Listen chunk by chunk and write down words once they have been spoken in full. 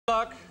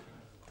luck.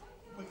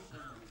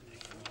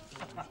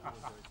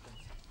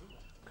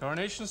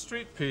 Coronation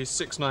Street, piece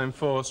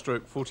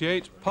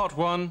 694/48, part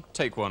 1,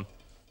 take 1.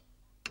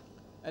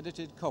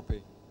 Edited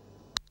copy.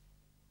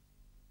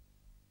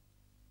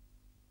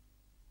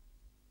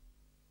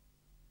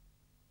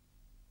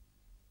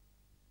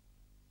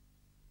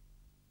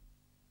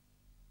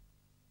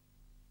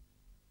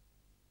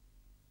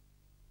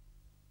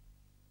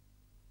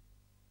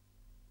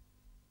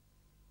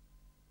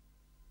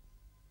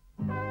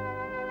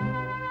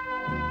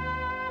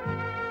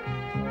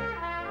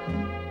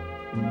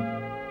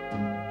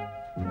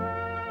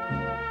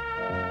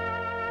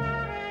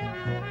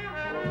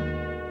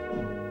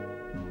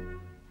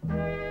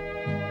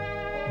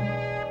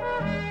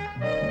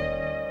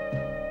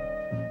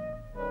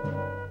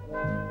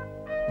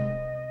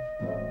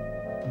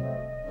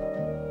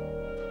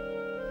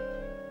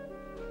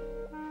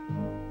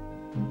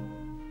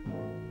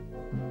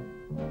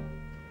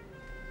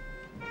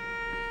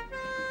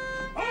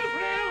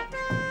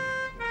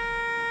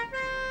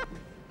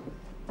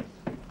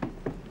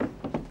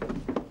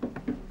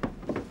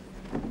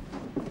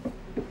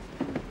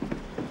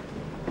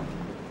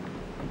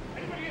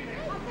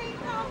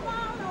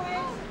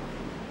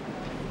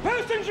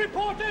 Persons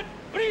reported,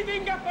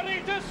 breathing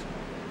apparatus.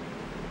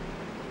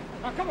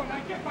 Now, come on,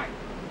 now, get back.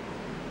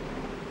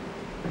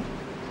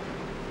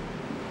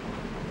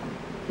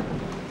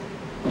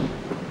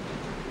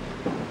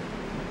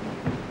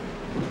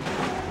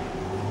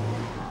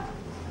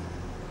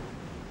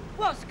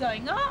 What's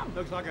going on?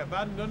 Looks like a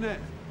bad one, doesn't it?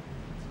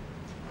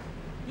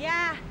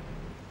 Yeah.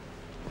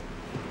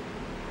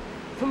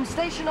 From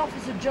Station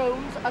Officer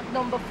Jones at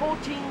number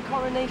 14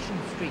 Coronation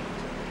Street.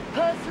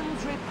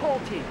 Persons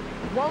reported.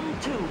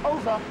 1-2,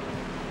 over.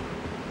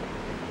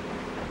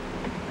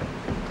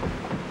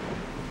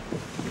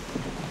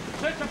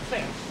 Search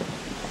upstairs.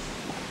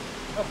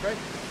 Oh, Fred,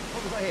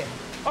 what was that here?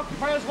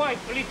 Occupier's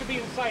wife believed to be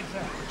inside,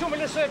 sir. 2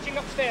 men are searching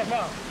upstairs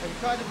now. Have you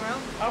tried the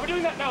ground? We're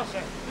doing that now,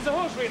 sir. There's a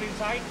hose reel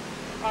inside.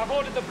 I've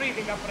ordered the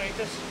breathing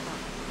apparatus.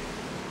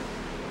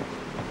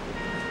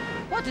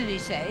 What did he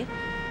say?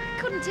 I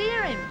couldn't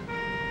hear him.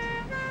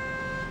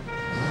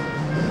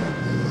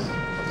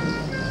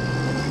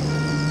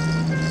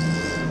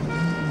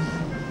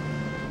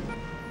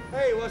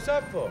 Hey, what's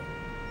that for?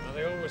 Well,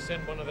 they always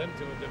send one of them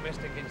to a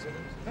domestic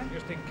incident,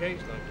 just in case,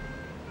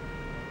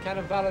 like. Can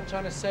and Val are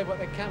trying to say what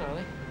they can, are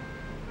they?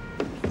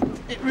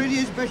 It really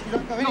is best you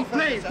don't go any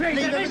further. Please,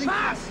 please, let me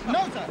pass!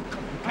 No, sir.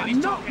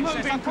 I'm not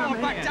moving.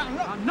 Come back down.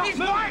 Look, I'm not his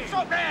moving. wife's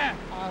up there.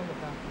 I'll look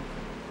out.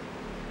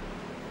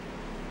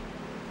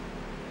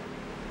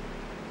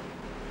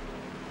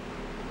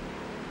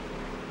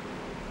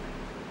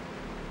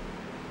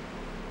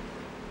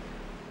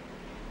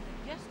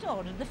 Just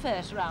ordered the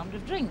first round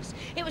of drinks.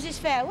 It was his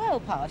farewell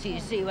party, you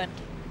see, when...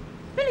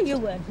 Billy, you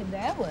weren't in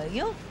there, were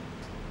you?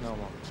 No,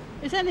 Mum.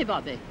 Is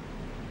anybody?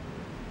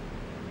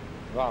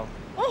 Val.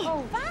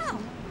 Oh, Val!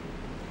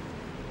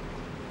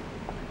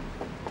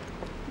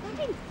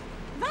 Bloody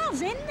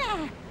Val's in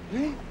there.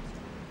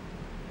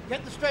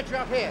 Get the stretcher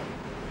up here.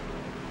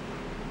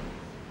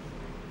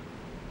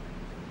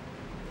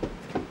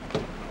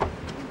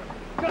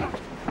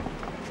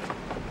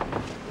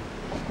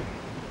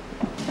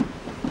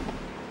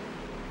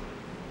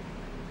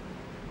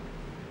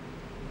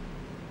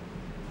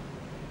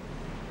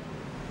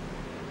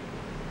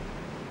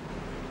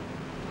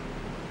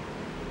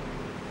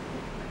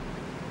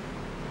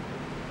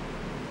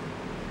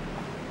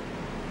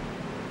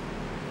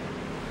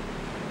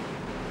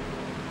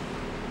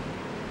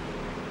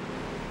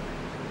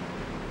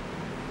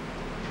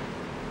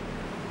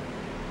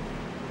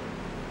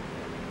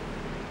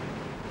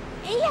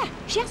 Here,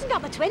 she hasn't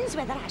got the twins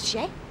with her, has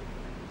she?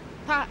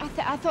 Pa,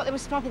 I thought they were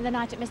spending the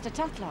night at Mr.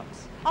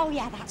 Tatlock's. Oh,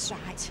 yeah, that's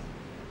right.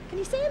 Can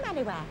you see him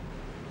anywhere?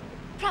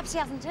 Perhaps he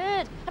hasn't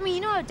heard. I mean,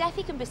 you know how deaf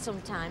he can be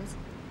sometimes.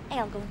 Hey,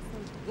 I'll go and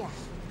see. Yeah.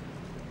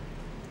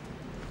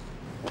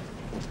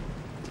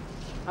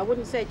 I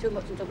wouldn't say too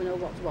much until we know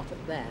what's what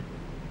up there.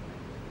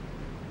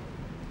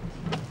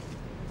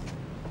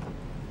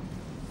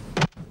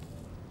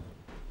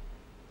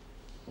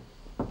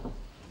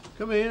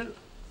 Come in.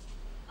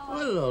 Oh,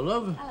 hello,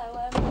 love. Hello,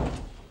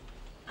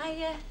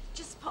 I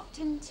just popped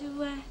in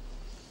to,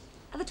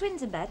 are the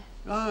twins in bed?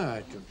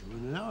 I took them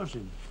in the house.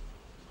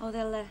 Oh,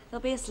 they'll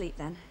be asleep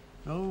then.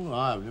 Oh,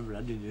 I've never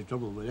had any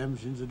trouble with them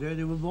since the day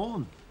they were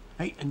born.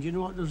 Hey, and do you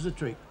know what does the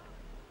trick?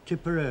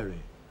 Tipperary.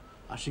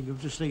 I sing them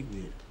to sleep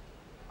with it.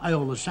 I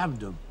always have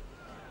them.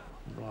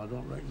 But I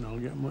don't reckon I'll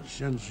get much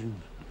sense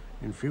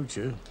in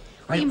future.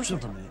 Well, Hey, you what's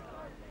up a minute?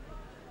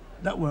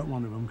 That weren't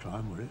one of them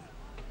crying, were it?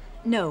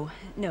 No.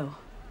 Well,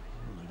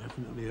 I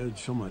definitely heard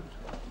something.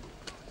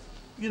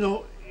 You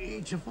know,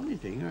 it's a funny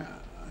thing.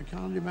 I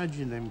can't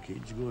imagine them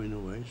kids going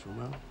away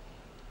somehow.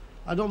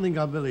 I don't think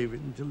I'll believe it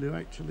until they're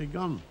actually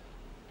gone.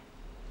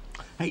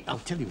 Hey, I'll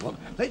tell you what.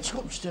 Let's go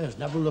upstairs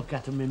and have a look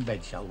at them in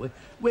bed, shall we?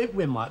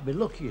 We might be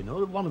lucky, you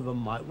know. One of them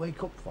might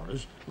wake up for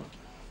us.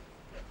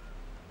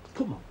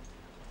 Come on.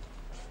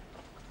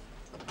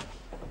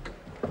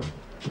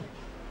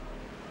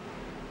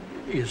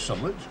 Here's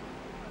something.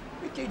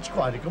 It's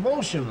quite a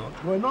commotion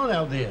going on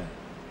out there.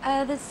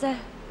 There's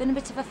been a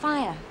bit of a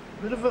fire.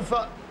 Bit of a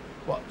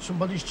What,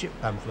 somebody's chip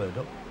pan flared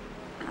up?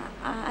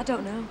 I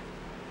don't know.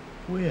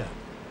 Where?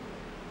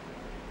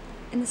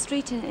 In the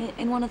street,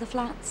 in one of the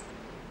flats.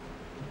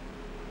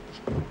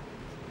 Are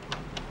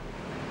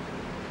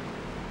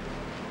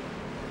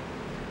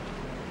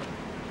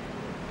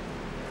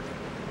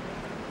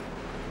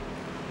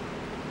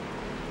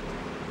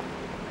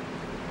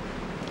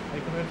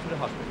you coming to the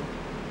hospital?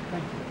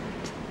 Thank you.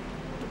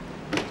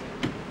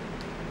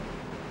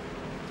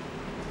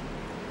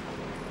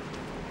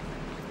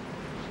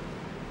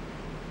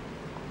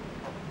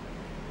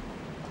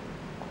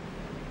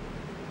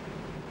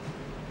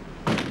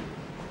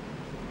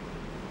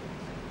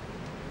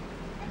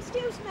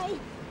 Excuse me.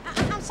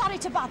 I'm sorry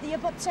to bother you,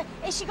 but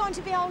is she going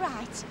to be all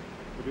right?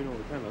 We're doing all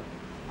we can, love.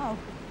 Oh.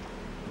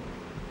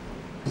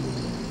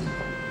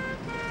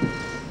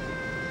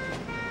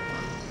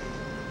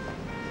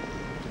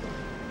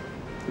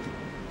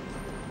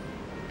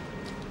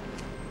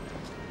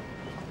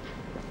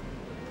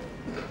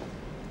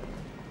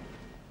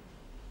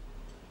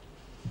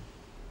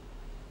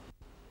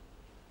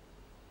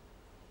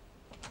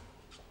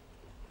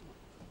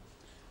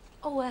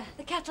 Oh,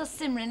 the kettle's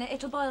simmering.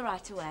 It'll boil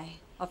right away.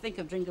 I think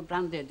a drink of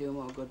brandy would do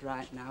more good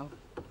right now.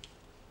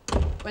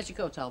 Where's your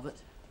coat, Albert?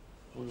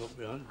 Oh, not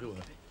behind the door.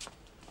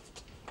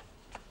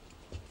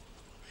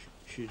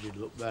 She did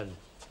look bad.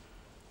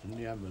 In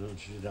the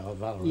ambulance, she did our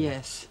Valerie.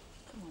 Yes.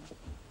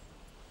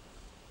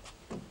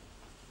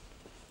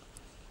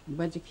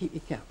 Where'd you keep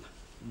your cap?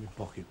 In my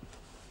pocket.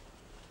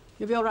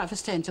 You'll be all right for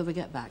staying till they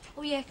get back?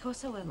 Oh, yeah, of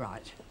course I will.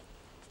 Right.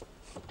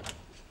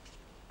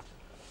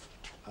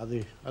 Are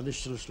they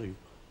still asleep?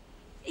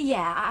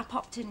 Yeah, I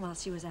popped in while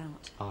she was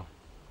out. Ah.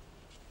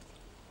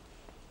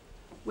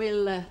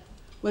 We'll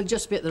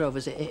just be at the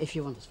Rovers if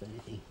you want us for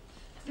anything.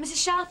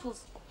 Mrs.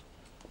 Sharples.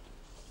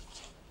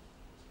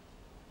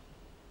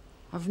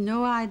 I've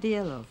no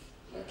idea, love.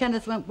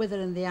 Kenneth went with her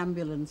in the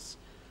ambulance,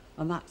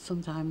 and that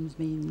sometimes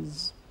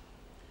means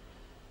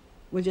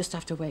we'll just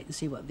have to wait and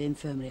see what the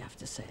infirmary have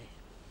to say.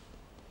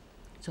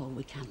 It's all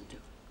we can do.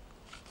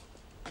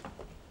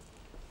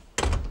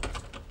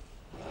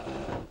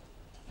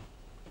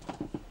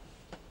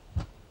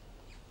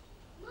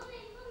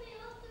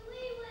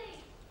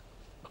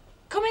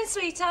 Come in,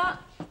 sweetheart.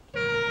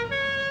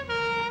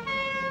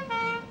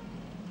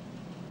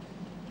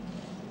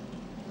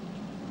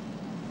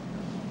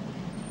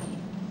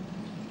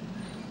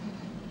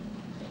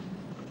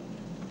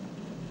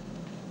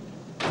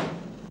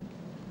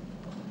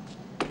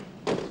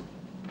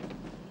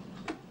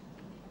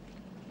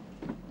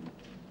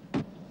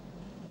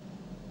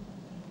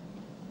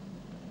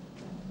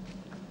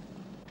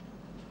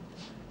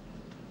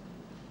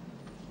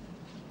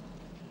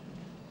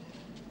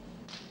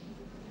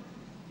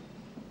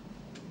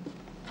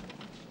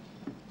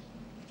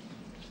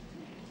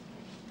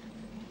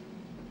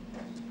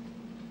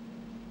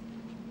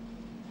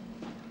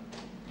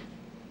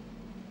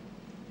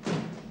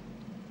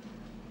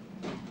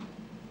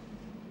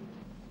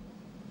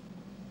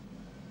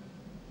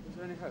 Is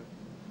there any hope?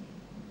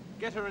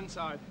 Get her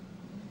inside.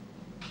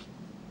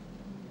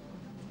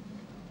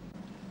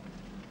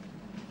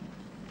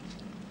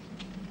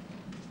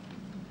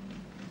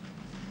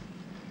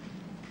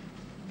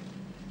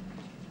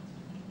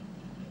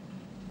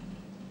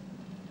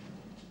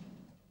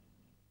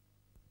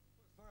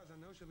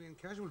 She'll be in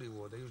casualty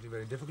ward. They're usually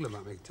very difficult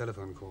about making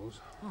telephone calls.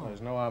 Well,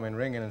 there's no harm in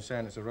ringing and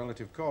saying it's a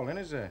relative call,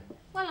 is there?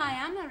 Well, I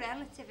am a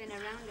relative in a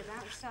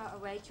roundabout sort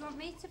of way. Do you want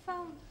me to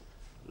phone?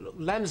 Look,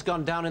 Len's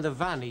gone down in the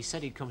van. He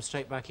said he'd come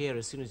straight back here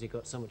as soon as he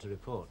got something to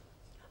report.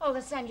 All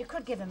the same, you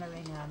could give him a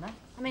ring, Irma.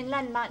 I mean,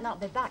 Len might not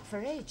be back for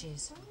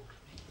ages.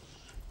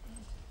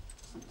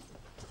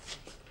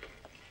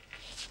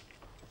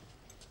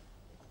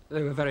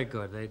 They were very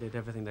good. They did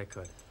everything they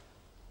could.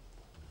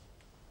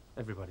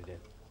 Everybody did.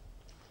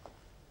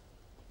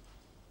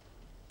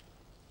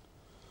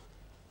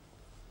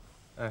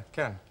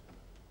 Ken.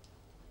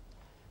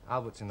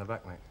 Albert's in the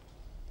back, mate.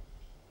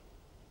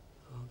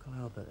 Uncle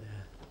Albert,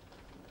 yeah.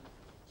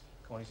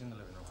 Come on, he's in the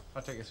living room.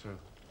 I'll take you through.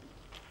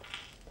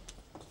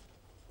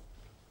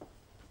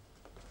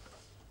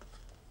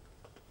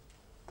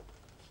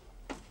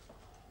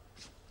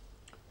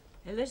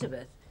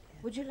 Elizabeth,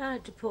 would you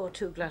like to pour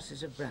 2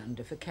 glasses of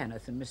brandy for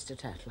Kenneth and Mr.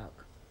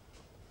 Tatlock?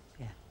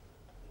 Yeah.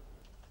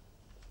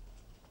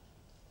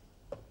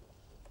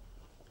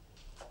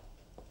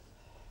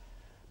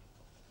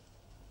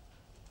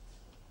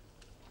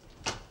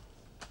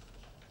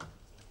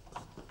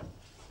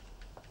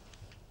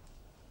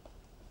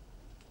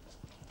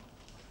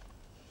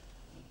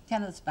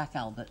 Kenneth's back,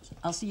 Albert.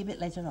 I'll see you a bit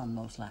later on,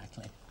 most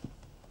likely.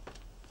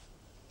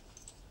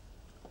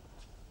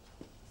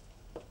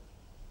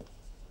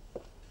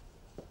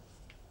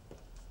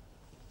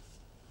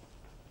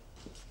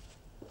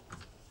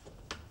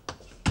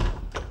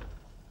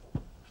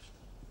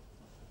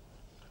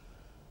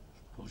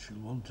 Suppose she'll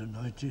want a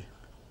nightie.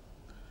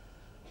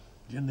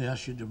 Then they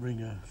ask you to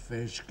bring a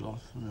face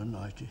cloth and a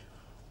nightie.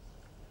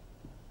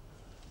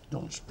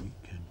 Don't speak,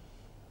 Ken.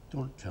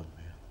 Don't tell me.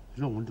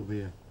 There's no one to be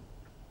here.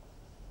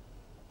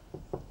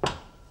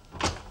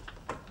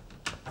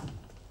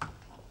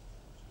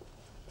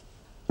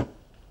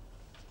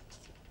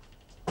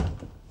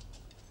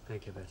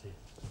 Thank you, Betty.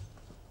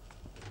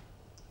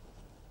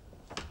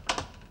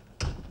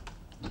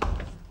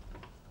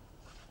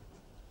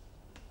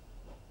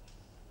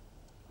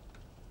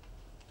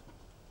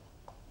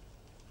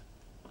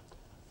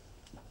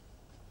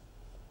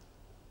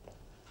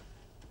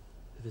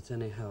 If it's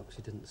any help,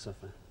 she didn't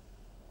suffer.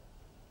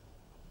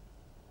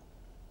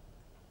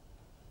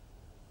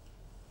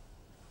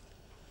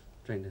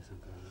 Drink this,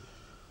 Uncle.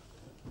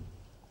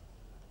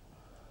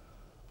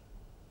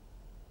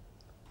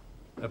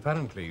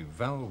 Apparently,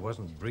 Val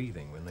wasn't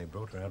breathing when they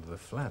brought her out of the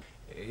flat.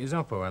 His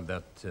oppo had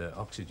that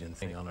oxygen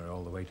thing on her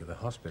all the way to the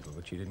hospital,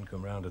 but she didn't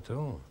come round at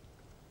all.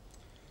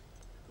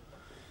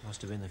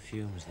 Must have been the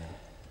fumes, then.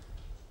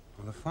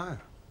 Or the fire?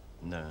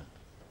 No.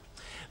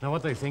 Now,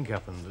 what they think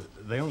happened,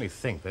 they only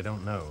think, they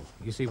don't know.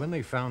 You see, when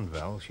they found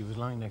Val, she was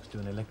lying next to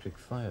an electric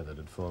fire that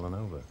had fallen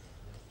over.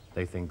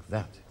 They think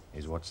that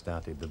is what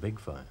started the big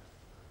fire.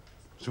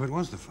 So it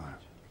was the fire?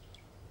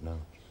 No.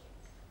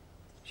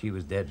 She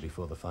was dead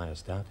before the fire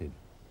started.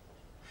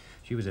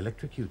 She was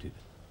electrocuted.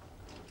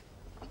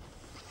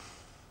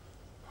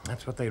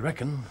 That's what they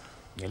reckon.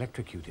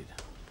 Electrocuted.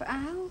 But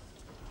how?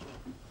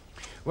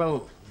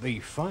 Well,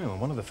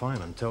 one of the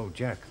firemen told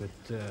Jack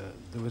that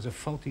there was a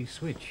faulty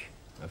switch,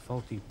 a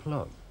faulty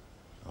plug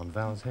on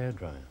Val's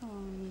hairdryer. Oh,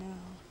 no.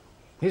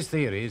 His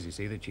theory is, you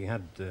see, that she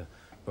had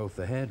both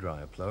the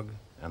hairdryer plug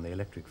and the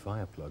electric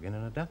fire plug in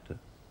an adapter.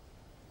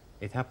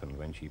 It happened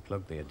when she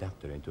plugged the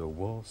adapter into a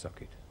wall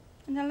socket.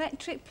 An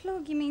electric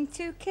plug? You mean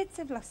 2 kids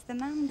have lost their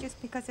mum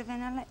just because of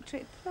an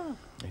electric plug?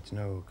 It's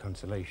no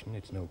consolation,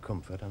 it's no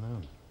comfort, I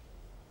know.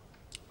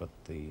 But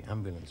the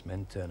ambulance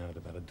men turn out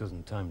about a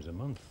dozen times a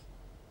month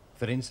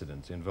for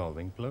incidents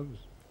involving plugs.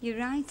 You're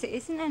right, it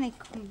isn't any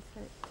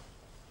comfort.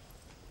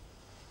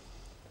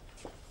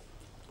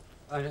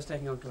 I'm just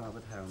taking Uncle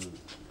Albert home.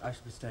 I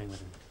should be staying with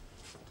him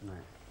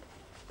tonight.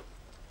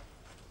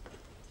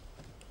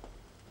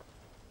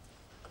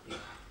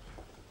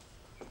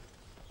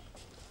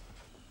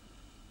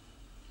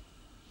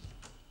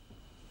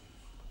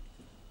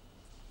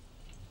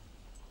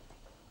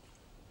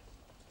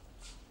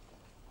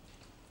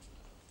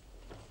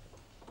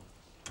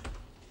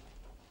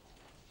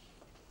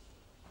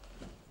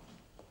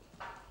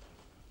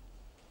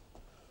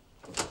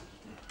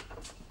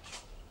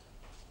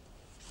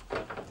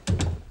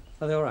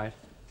 Are they all right?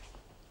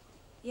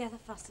 Yeah, they're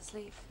fast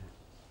asleep.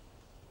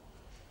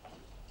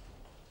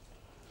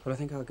 Well, I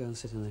think I'll go and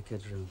sit in the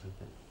kids' room for a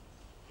bit.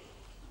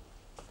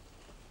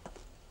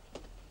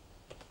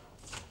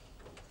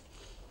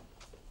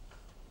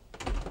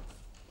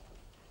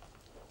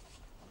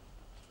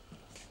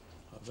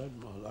 I've had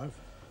my life.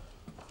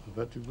 I've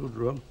had a good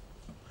run.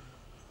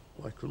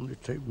 Why couldn't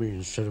it take me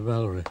instead of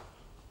Valerie?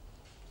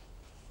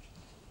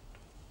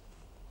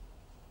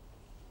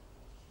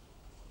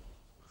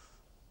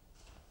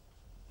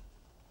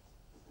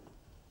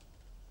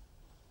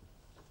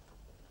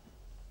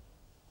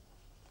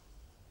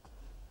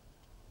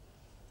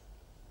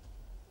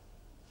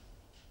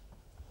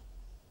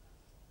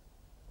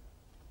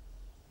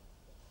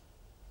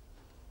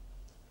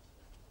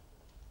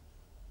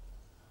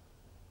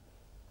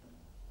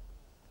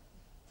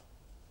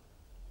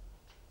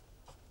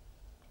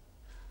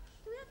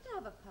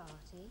 Have a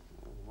party?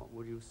 Oh, what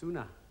would you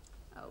sooner?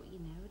 Oh, you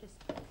know, just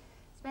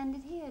spend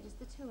it here, just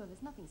the 2 of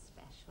us, nothing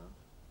special.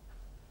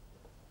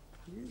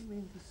 Do you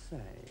mean to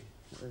say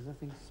that there's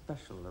nothing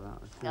special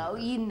about the Oh,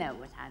 you know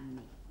what I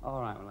mean.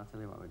 All right, well, I'll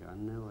tell you what we do. I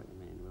know what you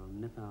mean. We'll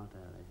nip out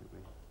early, shall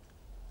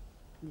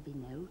we? There'll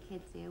be no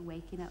kids here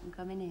waking up and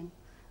coming in.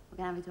 We're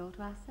going to have it all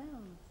to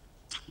ourselves.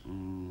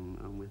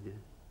 I'm with you.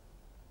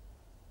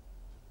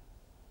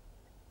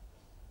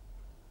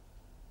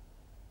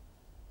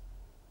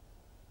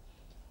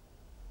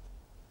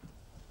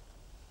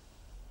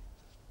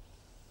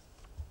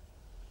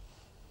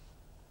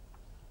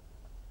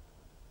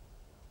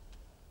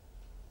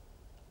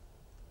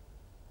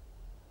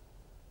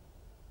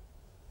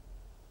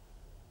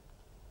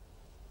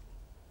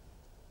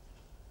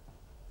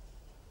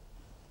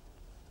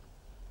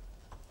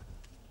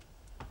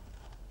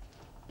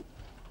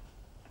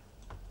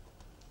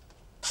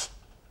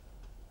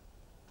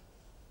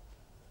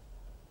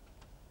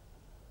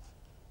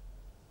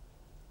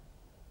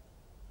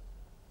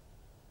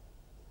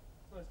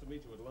 Nice to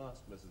meet you at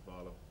last, Mrs.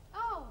 Barlow.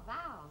 Oh,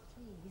 Val,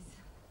 please.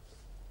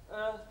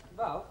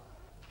 Val?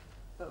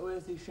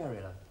 Where's the sherry,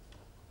 love?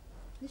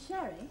 The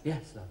sherry?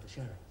 Yes, love, the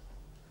sherry.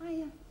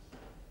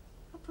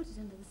 I put it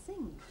under the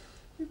sink.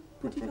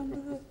 Put it under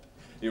the...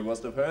 You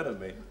must have heard of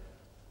me.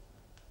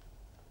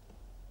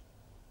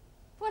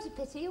 What a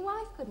pity your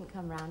wife couldn't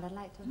come round. I'd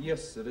like to...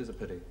 Yes, it is a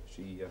pity.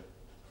 She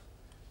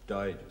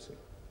died, you see.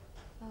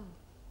 Oh.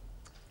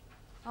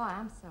 Oh,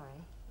 I'm sorry.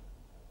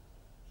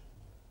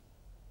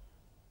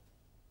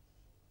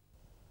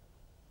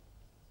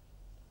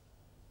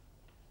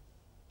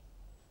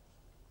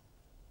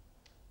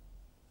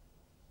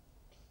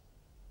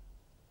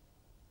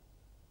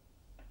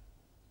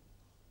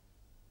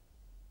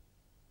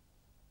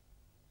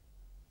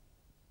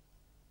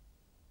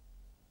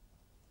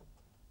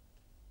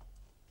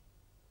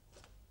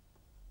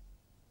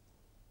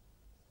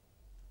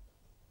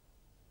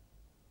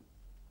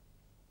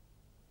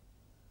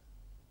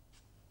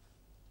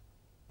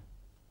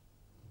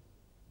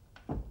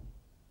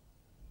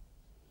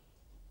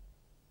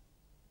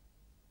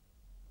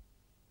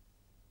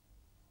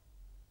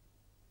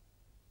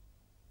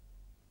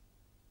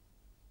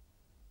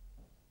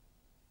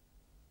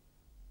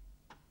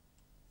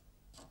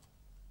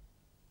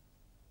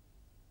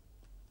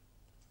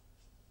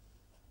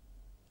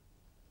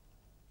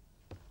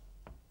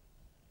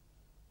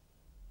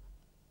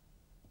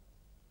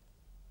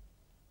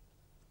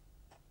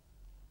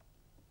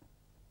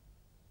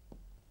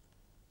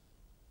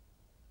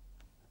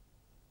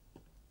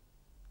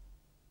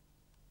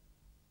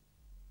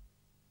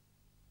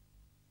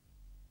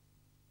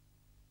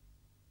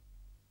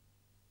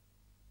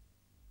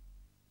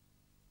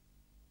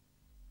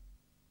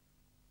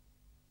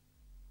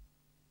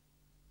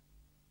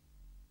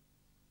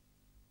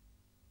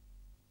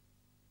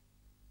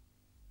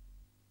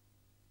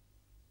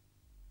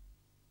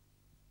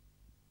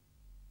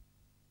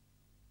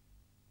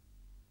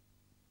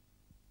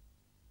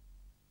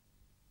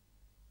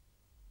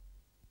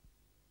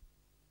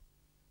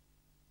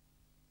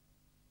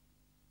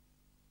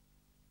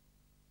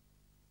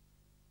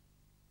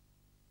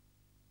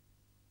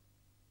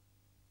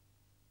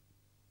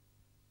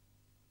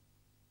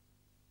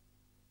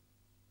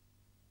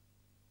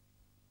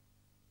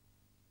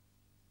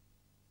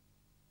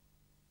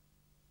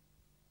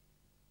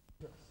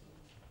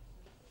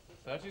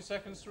 30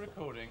 seconds to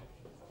recording.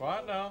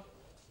 Quiet now.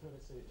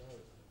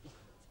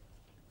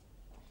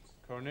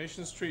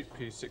 Coronation Street,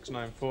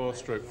 P694,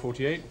 stroke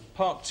 48,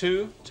 part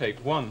 2, take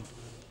 1.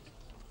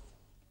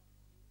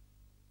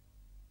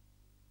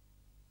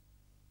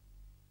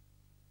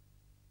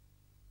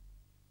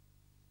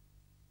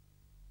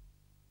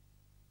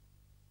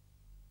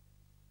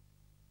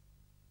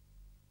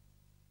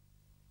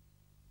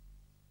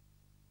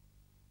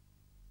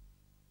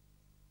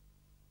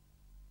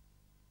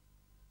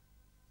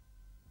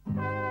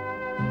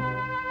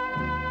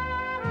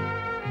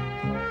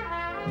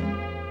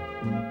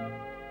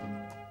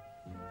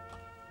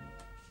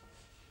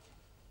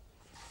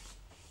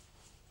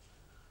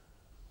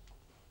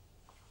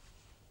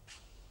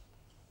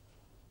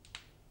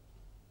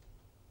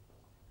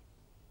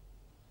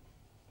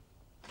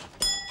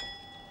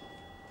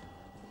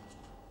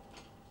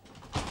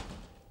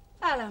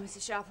 Hello,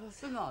 Mrs. Sharples.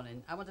 Good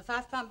morning. I want a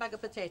 £5 bag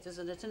of potatoes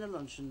and a tin of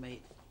luncheon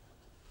meat.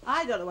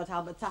 I don't know what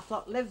Albert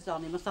Taflock lives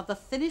on. He must have the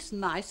thinnest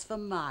mice for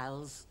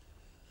miles.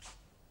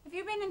 Have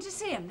you been in to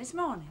see him this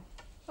morning?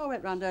 I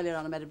went round earlier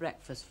on and made a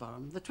breakfast for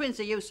him. The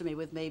twins are used to me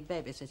with me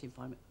babysitting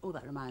for him. Oh,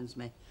 that reminds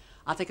me.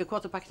 I'll take a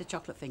quarter packet of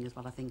chocolate fingers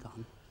while I think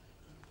on.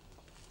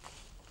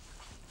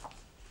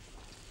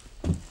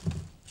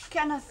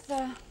 Kenneth,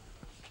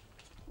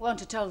 won't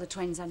have told the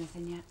twins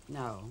anything yet?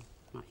 No,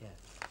 not yet.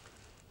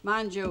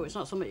 Mind you, it's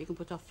not something you can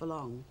put off for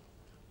long.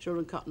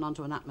 Children cotton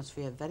onto an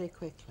atmosphere very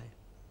quickly.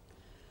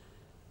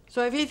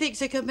 So if he thinks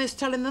he can miss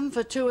telling them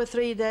for 2 or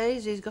 3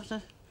 days, he's got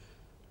to...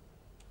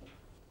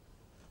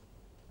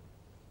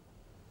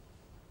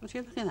 What are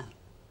you looking at?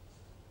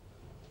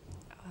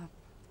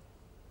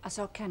 I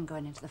saw Ken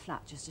going into the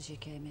flat just as you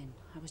came in.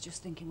 I was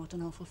just thinking what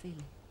an awful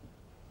feeling.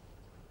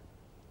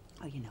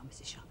 Oh, you know,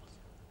 Mrs. Sharples.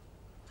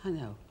 I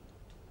know.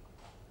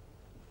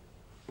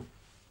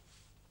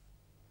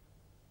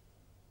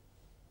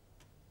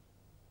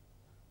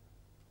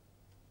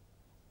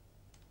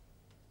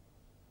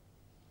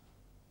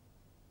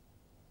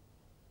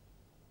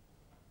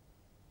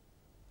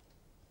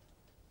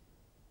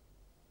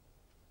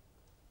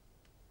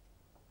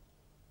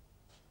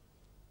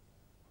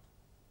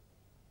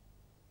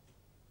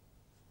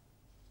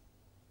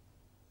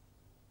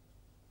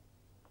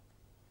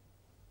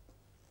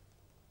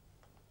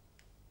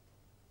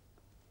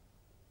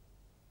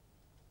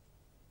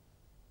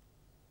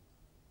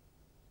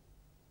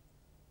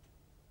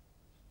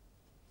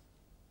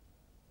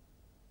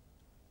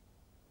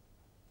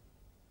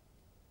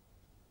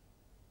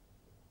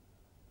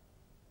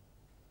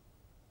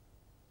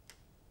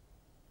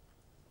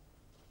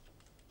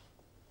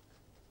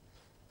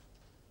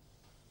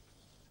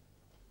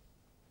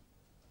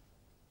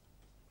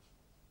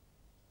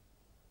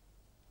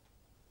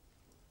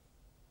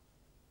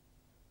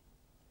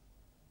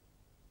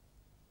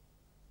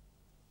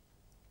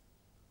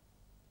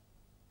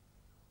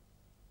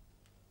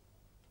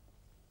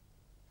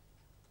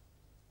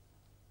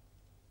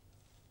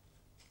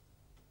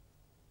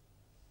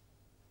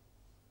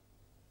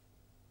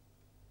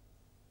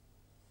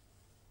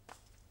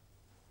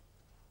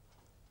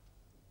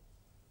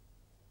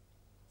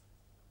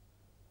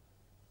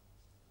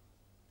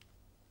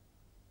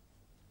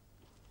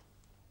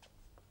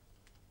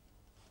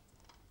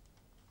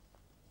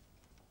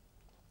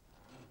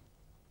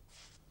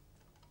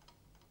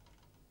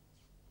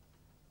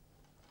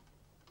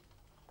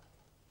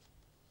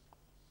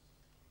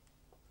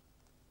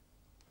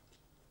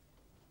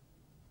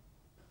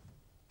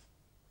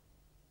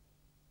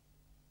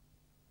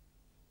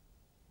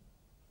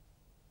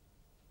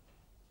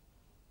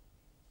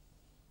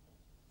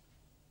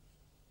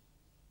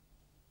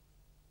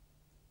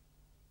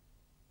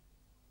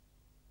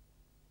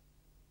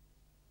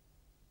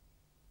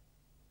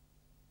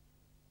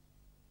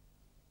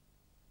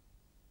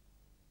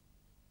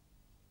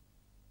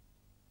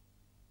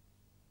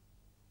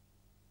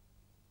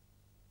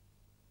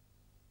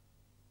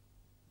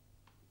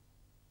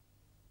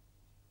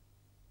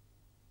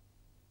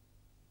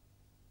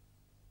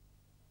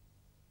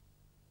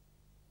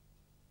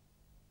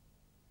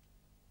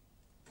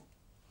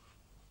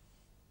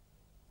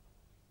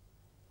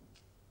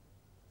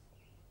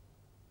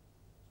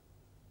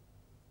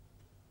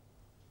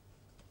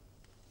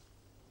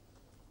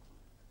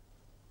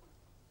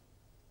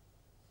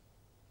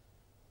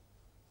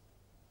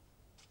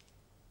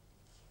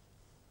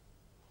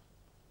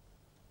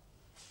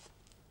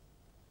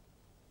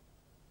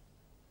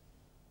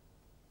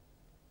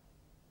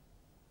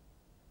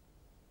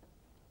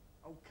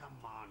 Oh, come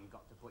on,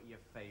 got to put your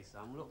face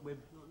on. Look,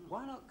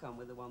 why not come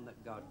with the one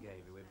that God gave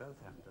you? We both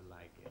happen to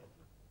like it.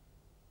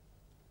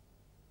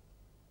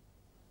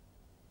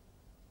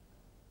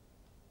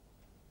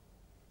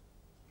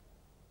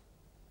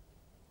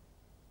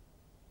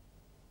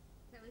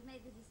 So we've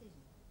made the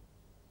decision.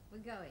 We're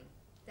going,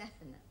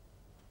 definite.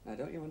 Now,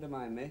 don't you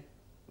undermine me.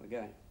 We're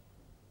going.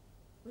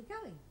 We're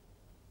going.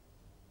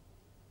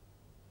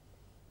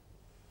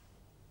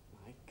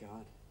 My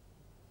God.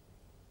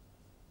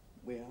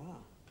 We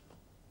are.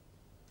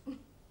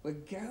 We're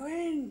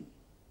going.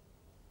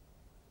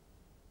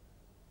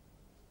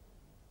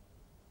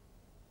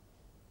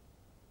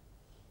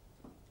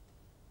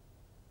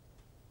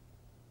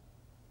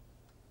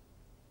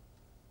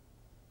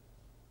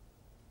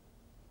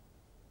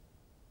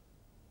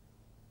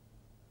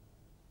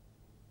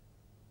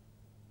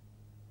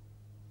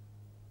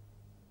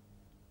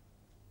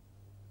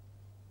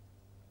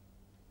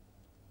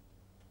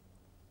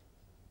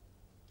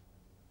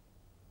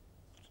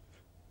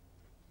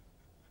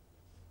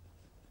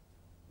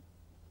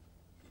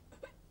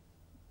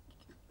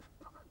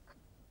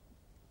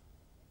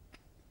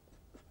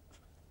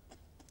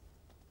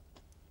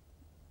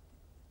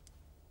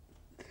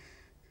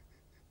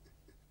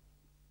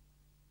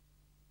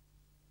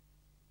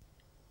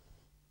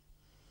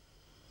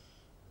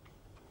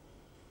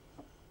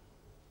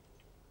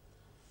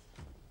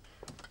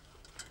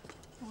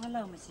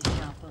 Hello, Mrs.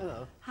 Sharple.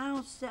 Hello.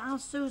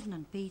 How's Susan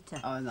and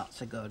Peter? Oh, not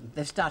so good.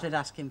 They've started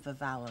asking for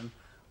Val, and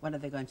when are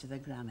they going to the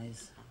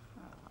grannies?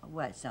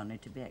 Well, it's only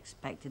to be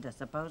expected, I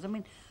suppose. I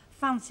mean,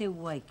 fancy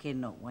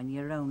waking up when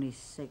you're only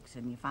 6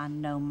 and you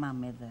find no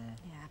mammy there.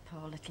 Yeah,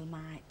 poor little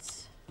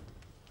mites.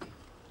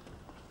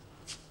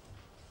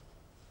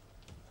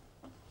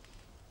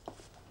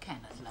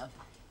 Kenneth, love,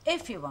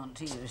 if you want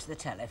to use the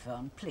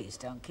telephone, please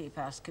don't keep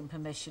asking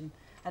permission.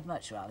 I'd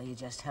much rather you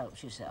just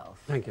helped yourself.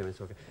 Thank you, Miss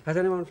Walker. Has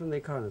anyone from the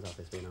coroner's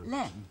office been on?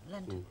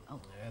 Len. Oh.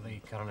 The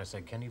coroner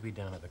said, can you be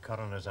down at the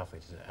coroner's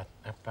office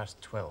at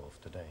past 12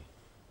 today?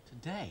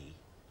 Today?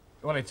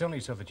 Well, it's only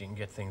so that you can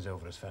get things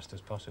over as fast as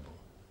possible.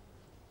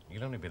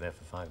 You'll only be there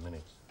for 5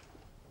 minutes.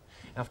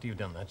 After you've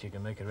done that, you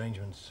can make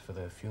arrangements for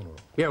the funeral.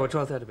 Yeah, well,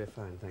 12:30 will be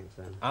fine, thanks,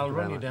 then. I'll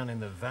run you down in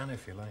the van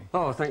if you like.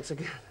 Oh, thanks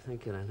again.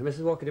 Thank you, Len.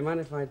 Mrs. Walker, do you mind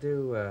if I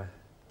do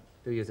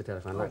use the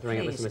telephone? I'd like to ring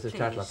up Mr. and Mrs.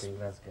 Tatlock in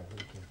Glasgow.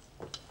 Thank you.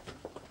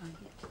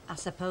 I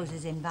suppose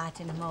he's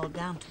inviting them all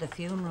down to the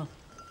funeral.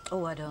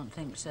 Oh, I don't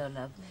think so,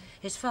 love.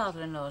 His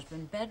father-in-law's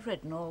been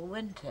bedridden all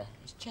winter.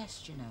 His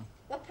chest, you know.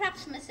 Well,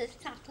 perhaps Mrs.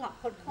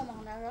 Tatlock could come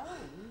on her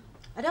own.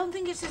 I don't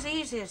think it's as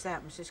easy as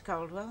that, Mrs.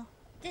 Caldwell.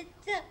 Did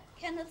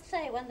Kenneth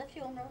say when the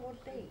funeral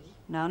would be?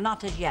 No,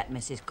 not as yet,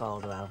 Mrs.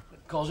 Caldwell.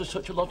 It causes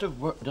such a lot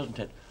of work, doesn't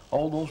it?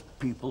 All those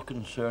people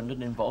concerned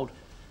and involved.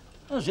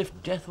 As if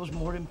death was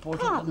more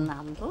important Pardon,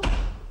 Handel.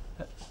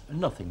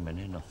 Nothing,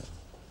 Minnie, nothing.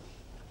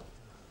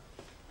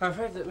 I'm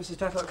afraid that Mrs.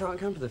 Tatlock can't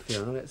come to the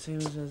funeral. It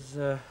seems there's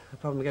a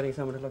problem getting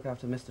someone to look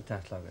after Mr.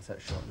 Tatlock at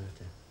such short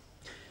notice.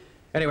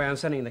 Anyway, I'm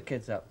sending the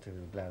kids up to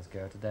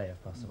Glasgow today,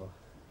 if possible.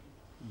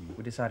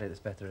 We decided it's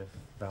better if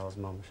Val's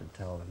mum should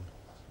tell them.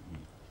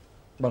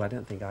 Well, I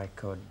don't think I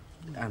could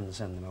and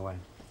send them away.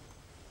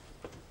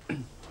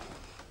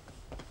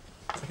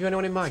 Have you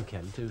anyone in mind,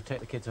 Ken, to take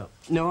the kids up?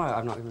 No,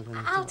 I'm not going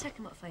to. I'll take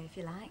them up for you if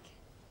you like.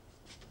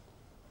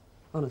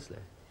 Honestly.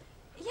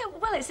 Yeah,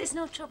 well, it's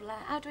no trouble.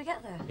 How do we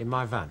get there? In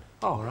my van.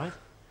 Oh, all right.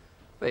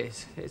 But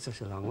it's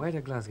such a long way to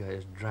Glasgow. It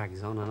just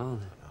drags on and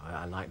on.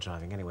 I like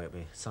driving anyway. It'd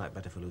be a sight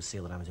better for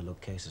Lucille than having to lug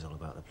cases all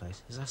about the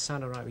place. Does that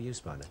sound all right with you,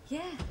 Spider?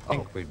 Yeah. I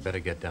think we'd better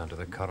get down to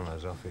the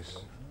coroner's office.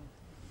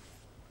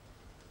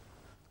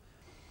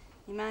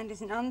 Your mind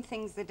isn't on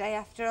things the day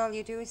after. All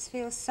you do is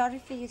feel sorry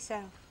for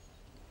yourself.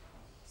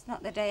 It's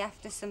not the day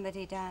after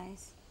somebody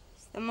dies.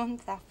 It's the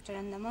month after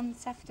and the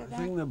months after The that.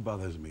 thing that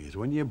bothers me is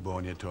when you're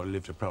born, you're told to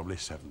live to probably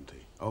 70.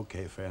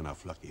 OK, fair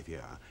enough, lucky if you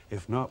are.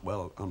 If not,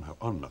 well,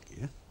 unlucky,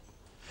 yeah?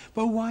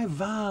 But why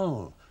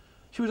Val?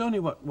 She was only,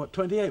 what,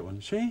 28,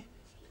 wasn't she?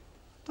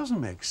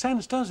 Doesn't make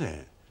sense, does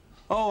it?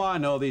 Oh, I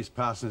know these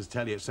parsons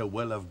tell you it's the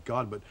will of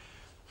God, but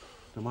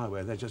to my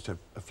way, they're just a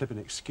flipping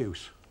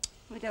excuse.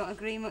 We don't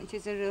agree much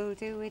as a rule,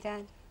 do we,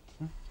 Dad?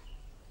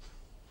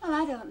 Well,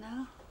 I don't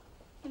know.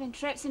 You've been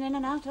traipsing in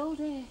and out all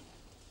day.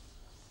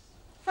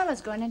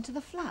 Fellas going into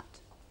the flat.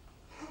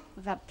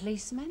 We've had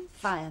policemen,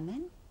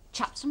 firemen,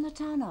 chaps from the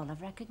town hall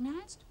I've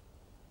recognised.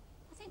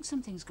 I think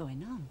something's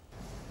going on.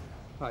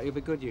 Right, you'll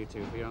be good, you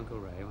two, for your Uncle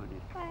Ray, won't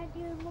you? Why are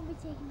you and Mummy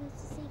taking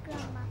us to see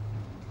Grandma?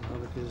 Well,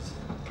 because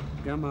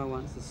Grandma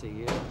wants to see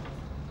you,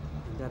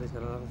 and Daddy's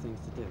got a lot of things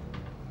to do.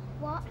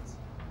 What?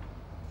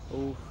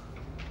 Oh,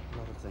 a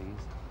lot of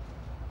things.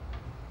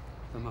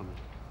 For Mummy.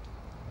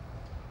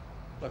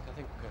 Look, I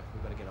think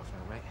we better get off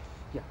now, mate.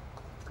 Yeah,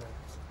 great.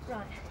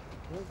 Right.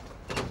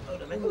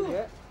 Hold a minute. Ooh,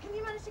 Yeah. can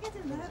you manage to get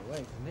in there?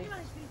 Away from me. Can you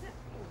manage, Peter?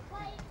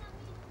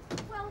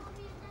 Well,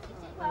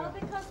 Well,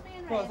 because me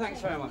and Ray... Well,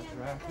 thanks very much,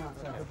 Ray. I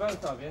can't tell. For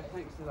both of you,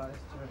 thanks to that. It's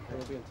terrific.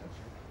 We'll be in touch.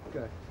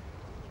 Good.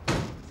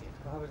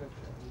 Well, have a good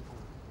trip.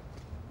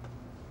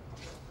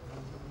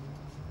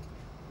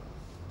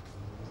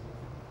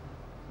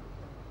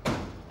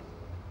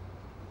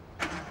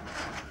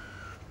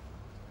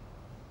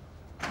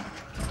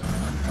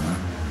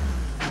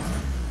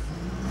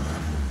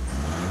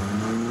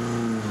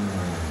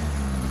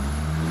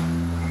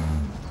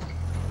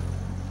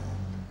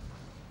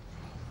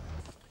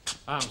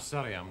 I'm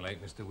sorry I'm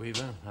late, Mr.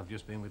 Weaver. I've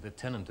just been with the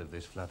tenant of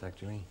this flat,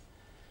 actually.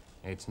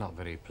 It's not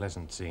very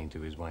pleasant seeing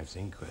to his wife's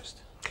inquest.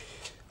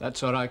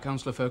 That's all right,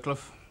 Councillor Fairclough.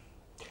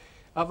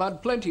 I've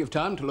had plenty of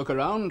time to look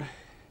around,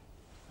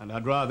 and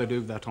I'd rather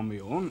do that on my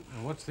own.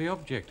 Well, what's the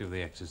object of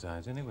the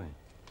exercise, anyway?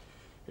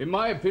 In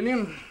my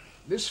opinion,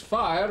 this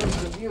fire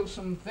has revealed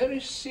some very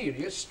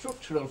serious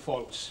structural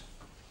faults.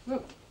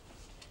 Look.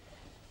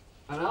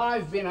 And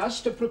I've been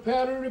asked to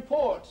prepare a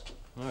report.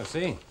 Oh, I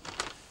see.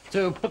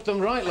 To put them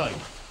right, like.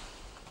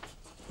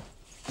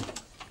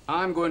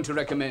 I'm going to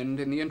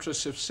recommend, in the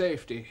interests of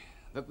safety,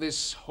 that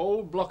this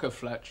whole block of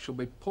flats should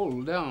be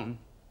pulled down.